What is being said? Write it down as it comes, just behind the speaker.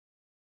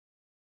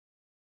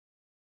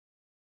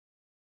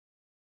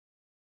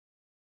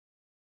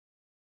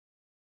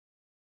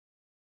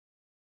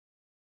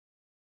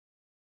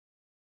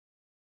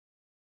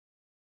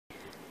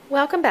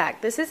Welcome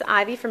back. This is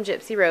Ivy from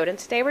Gypsy Road, and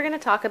today we're going to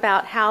talk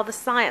about how the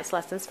science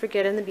lessons for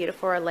Good and the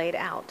Beautiful are laid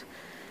out.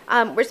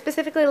 We're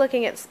specifically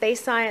looking at space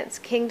science,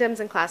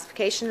 kingdoms and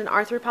classification, and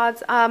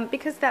arthropods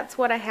because that's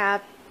what I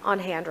have on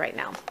hand right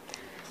now.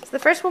 So the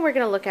first one we're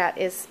going to look at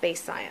is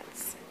space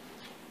science.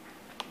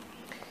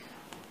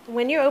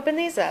 When you open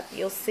these up,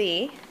 you'll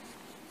see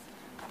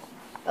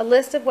a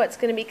list of what's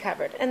going to be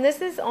covered. And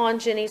this is on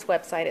Jenny's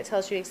website. It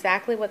tells you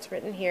exactly what's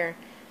written here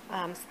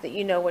so that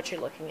you know what you're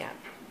looking at.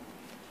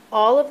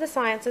 All of the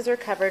sciences are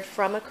covered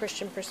from a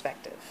Christian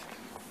perspective,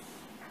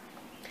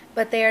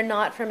 but they are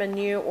not from a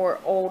new or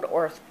old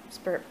Earth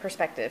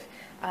perspective.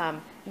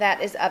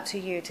 That is up to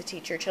you to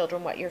teach your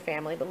children what your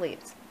family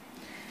believes.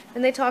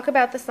 And they talk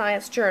about the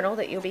science journal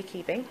that you'll be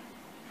keeping.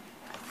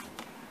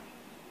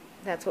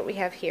 That's what we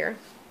have here.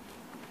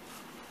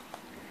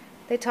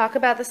 They talk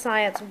about the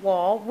science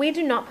wall. We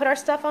do not put our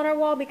stuff on our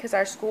wall because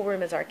our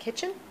schoolroom is our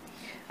kitchen,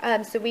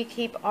 so we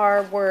keep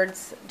our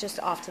words just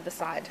off to the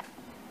side.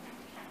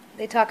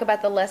 They talk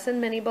about the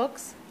lesson mini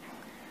books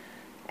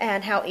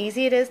and how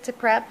easy it is to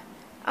prep.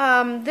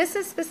 This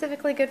is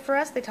specifically good for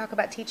us. They talk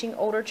about teaching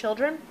older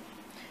children.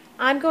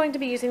 I'm going to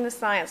be using the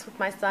science with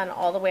my son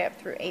all the way up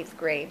through 8th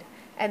grade,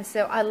 and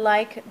so I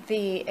like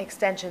the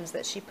extensions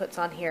that she puts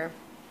on here.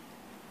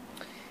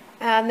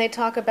 And they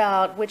talk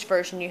about which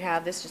version you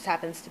have. This just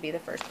happens to be the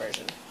first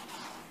version.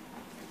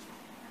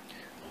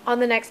 On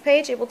the next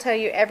page, it will tell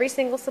you every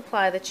single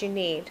supply that you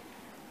need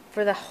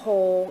for the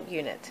whole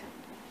unit.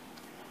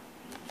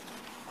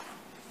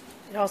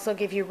 It also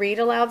gives you read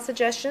aloud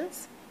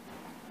suggestions.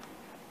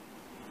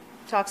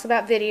 Talks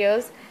about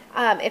videos.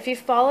 If you've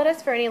followed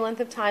us for any length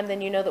of time, then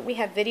you know that we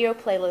have video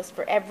playlists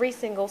for every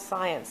single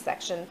science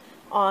section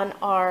on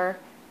our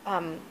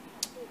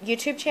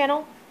YouTube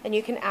channel, and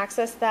you can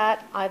access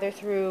that either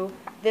through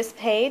this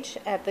page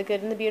at The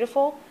Good and the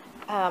Beautiful,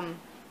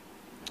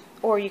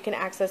 or you can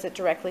access it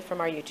directly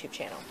from our YouTube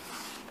channel.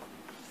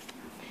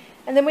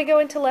 And then we go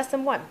into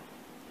Lesson 1.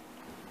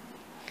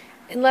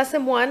 In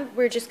Lesson 1,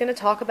 we're just going to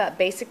talk about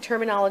basic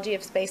terminology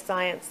of space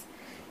science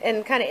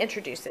and kind of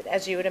introduce it,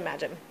 as you would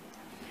imagine.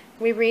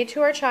 We read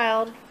to our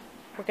child.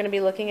 We're going to be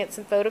looking at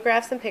some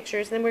photographs and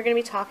pictures, and then we're going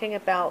to be talking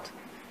about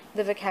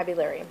the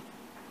vocabulary.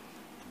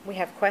 We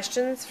have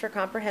questions for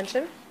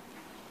comprehension.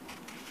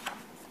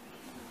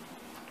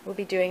 We'll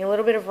be doing a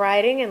little bit of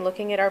writing and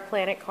looking at our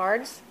planet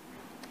cards.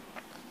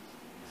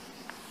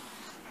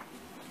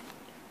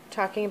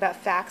 Talking about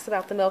facts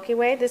about the Milky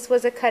Way. This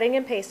was a cutting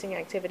and pasting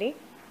activity.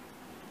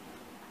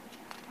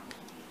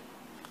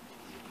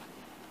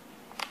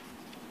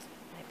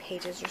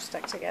 Pages are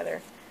stuck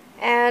together.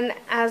 And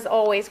as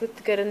always with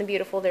The Good and the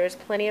Beautiful, there's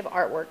plenty of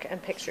artwork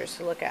and pictures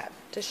to look at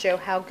to show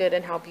how good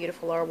and how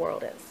beautiful our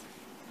world is.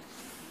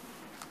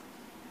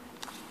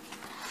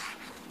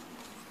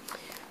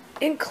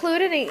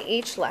 Included in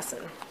each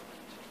lesson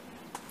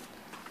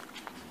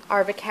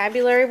are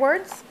vocabulary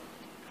words.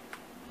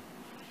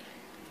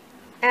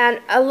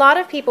 And a lot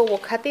of people will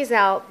cut these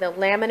out, they'll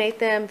laminate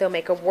them, they'll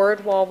make a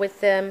word wall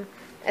with them.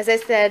 As I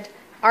said,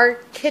 our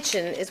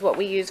kitchen is what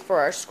we use for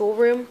our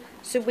schoolroom,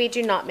 so we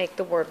do not make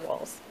the word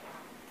walls.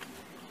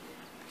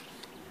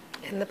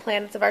 And the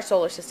planets of our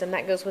solar system,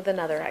 that goes with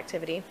another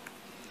activity.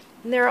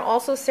 And there are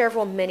also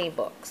several mini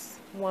books.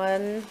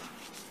 1,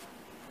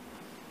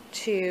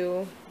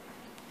 2,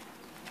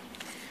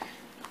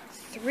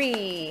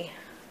 3,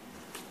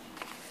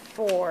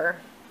 4,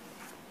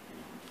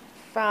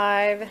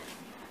 5.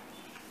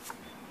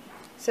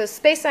 So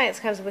space science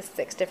comes with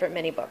 6 different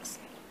mini books.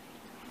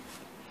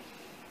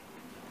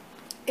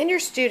 In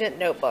your student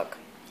notebook.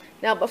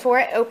 Now, before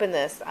I open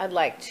this, I'd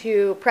like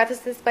to preface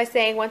this by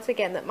saying once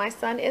again that my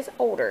son is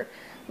older,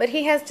 but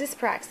he has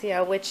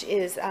dyspraxia, which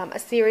is a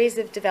series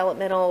of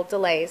developmental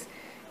delays,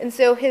 and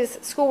so his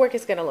schoolwork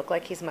is going to look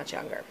like he's much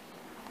younger.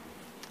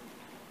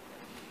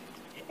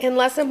 In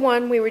Lesson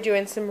 1, we were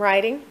doing some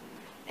writing,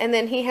 and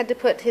then he had to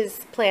put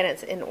his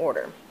planets in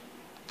order.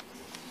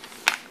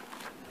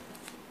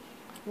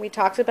 We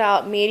talked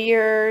about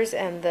meteors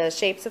and the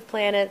shapes of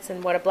planets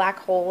and what a black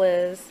hole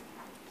is.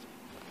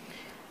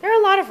 There are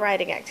a lot of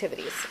writing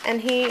activities, and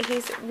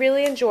he's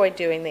really enjoyed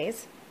doing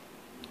these.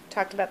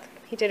 Talked about,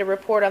 he did a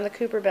report on the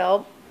Kuiper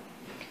Belt,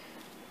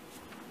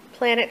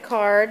 planet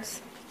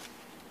cards,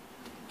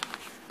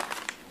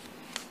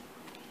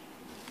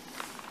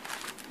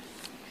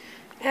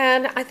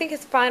 and I think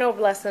his final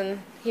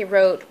lesson he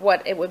wrote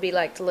what it would be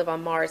like to live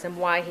on Mars and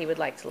why he would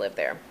like to live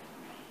there.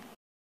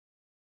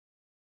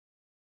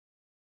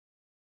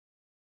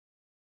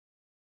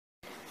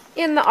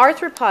 In the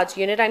arthropods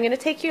unit, I'm going to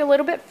take you a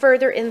little bit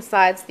further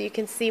inside so you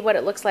can see what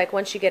it looks like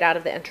once you get out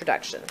of the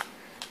introduction.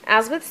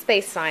 As with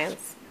space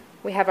science,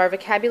 we have our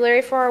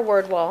vocabulary for our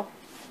word wall.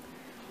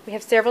 We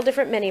have several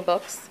different mini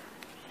books.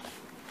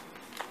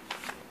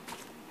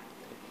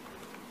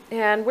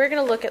 And we're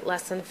going to look at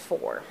Lesson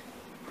 4.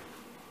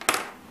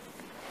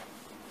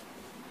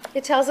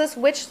 It tells us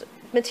which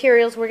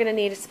materials we're going to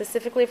need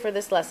specifically for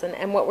this lesson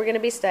and what we're going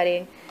to be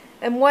studying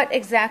and what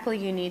exactly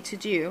you need to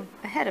do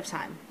ahead of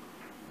time.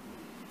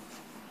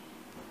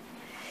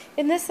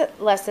 In this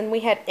lesson,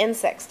 we had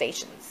insect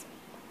stations.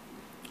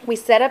 We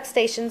set up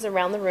stations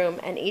around the room,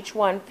 and each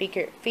one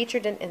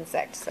featured an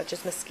insect, such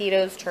as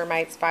mosquitoes,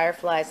 termites,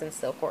 fireflies, and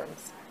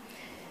silkworms.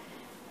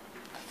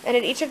 And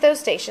at each of those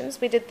stations,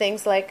 we did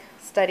things like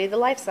study the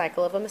life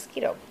cycle of a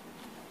mosquito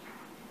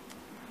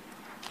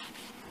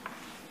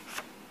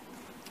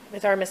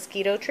with our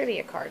mosquito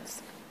trivia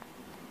cards.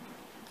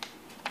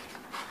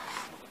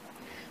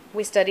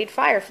 We studied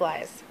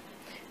fireflies.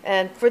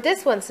 And for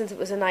this one, since it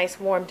was a nice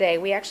warm day,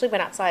 we actually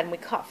went outside and we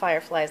caught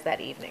fireflies that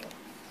evening.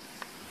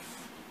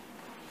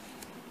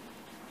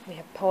 We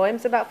have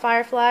poems about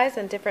fireflies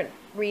and different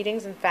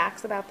readings and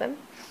facts about them.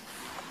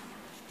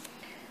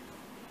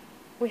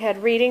 We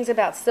had readings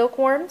about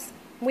silkworms.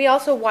 We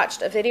also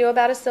watched a video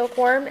about a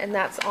silkworm, and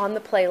that's on the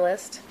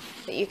playlist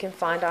that you can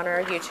find on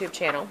our YouTube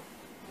channel.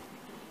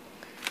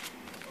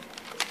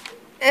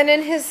 And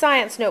in his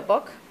science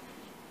notebook,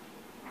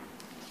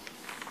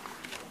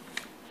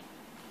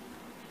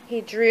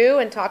 he drew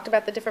and talked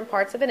about the different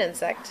parts of an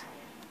insect.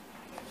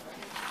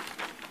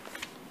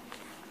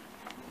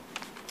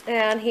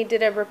 And he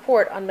did a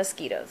report on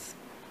mosquitoes.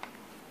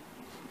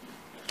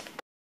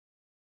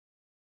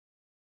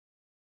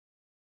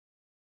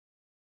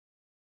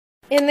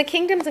 In the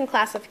kingdoms and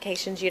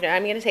classifications unit,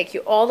 I'm going to take you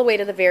all the way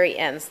to the very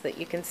end so that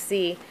you can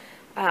see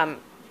how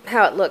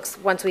it looks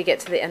once we get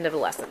to the end of the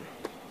lesson.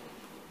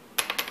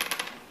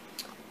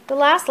 The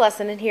last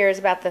lesson in here is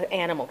about the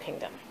animal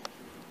kingdom.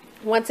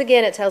 Once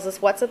again, it tells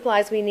us what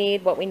supplies we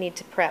need, what we need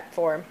to prep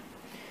for.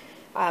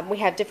 We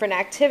have different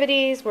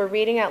activities. We're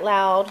reading out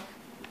loud.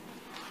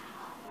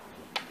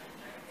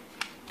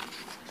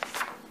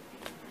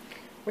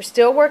 We're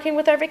still working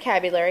with our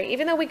vocabulary.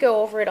 Even though we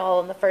go over it all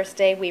on the first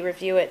day, we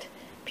review it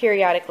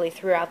periodically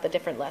throughout the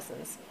different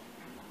lessons.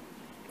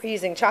 We're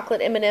using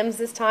chocolate M&Ms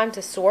this time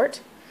to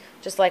sort,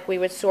 just like we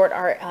would sort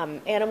our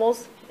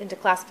animals into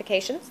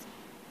classifications.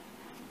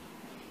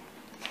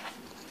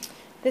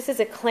 This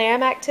is a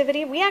clam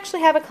activity. We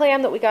actually have a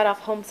clam that we got off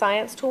Home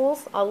Science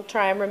Tools. I'll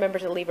try and remember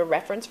to leave a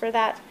reference for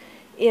that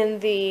in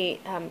the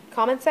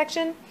comment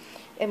section.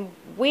 And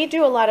we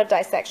do a lot of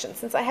dissection.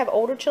 Since I have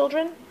older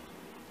children,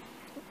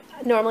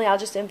 normally I'll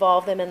just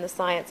involve them in the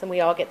science and we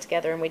all get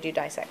together and we do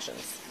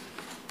dissections.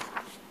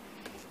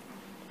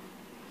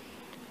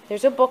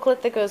 There's a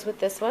booklet that goes with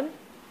this one.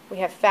 We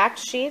have fact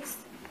sheets.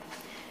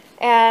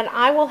 And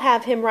I will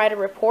have him write a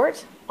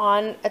report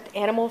on an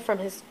animal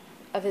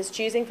of his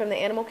choosing from the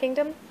animal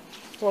kingdom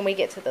when we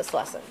get to this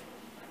lesson.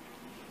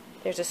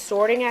 There's a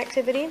sorting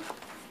activity.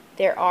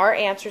 There are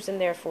answers in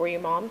there for you,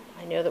 Mom.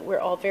 I know that we're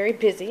all very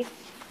busy.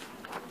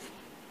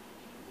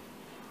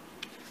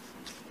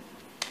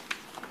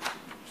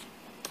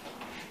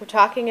 We're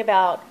talking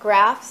about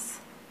graphs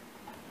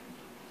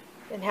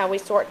and how we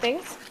sort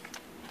things.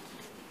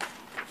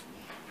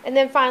 And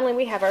then finally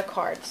we have our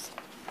cards.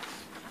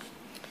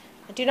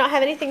 I do not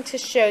have anything to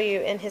show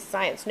you in his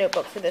science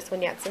notebook for this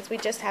one yet, since we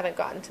just haven't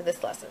gotten to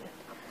this lesson.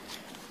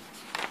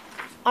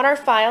 On our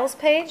files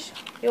page,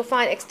 you'll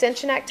find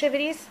extension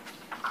activities.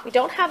 We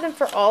don't have them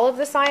for all of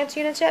the science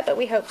units yet, but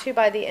we hope to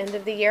by the end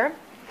of the year.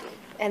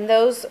 And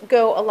those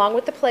go along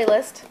with the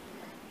playlist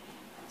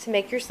to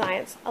make your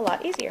science a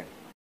lot easier.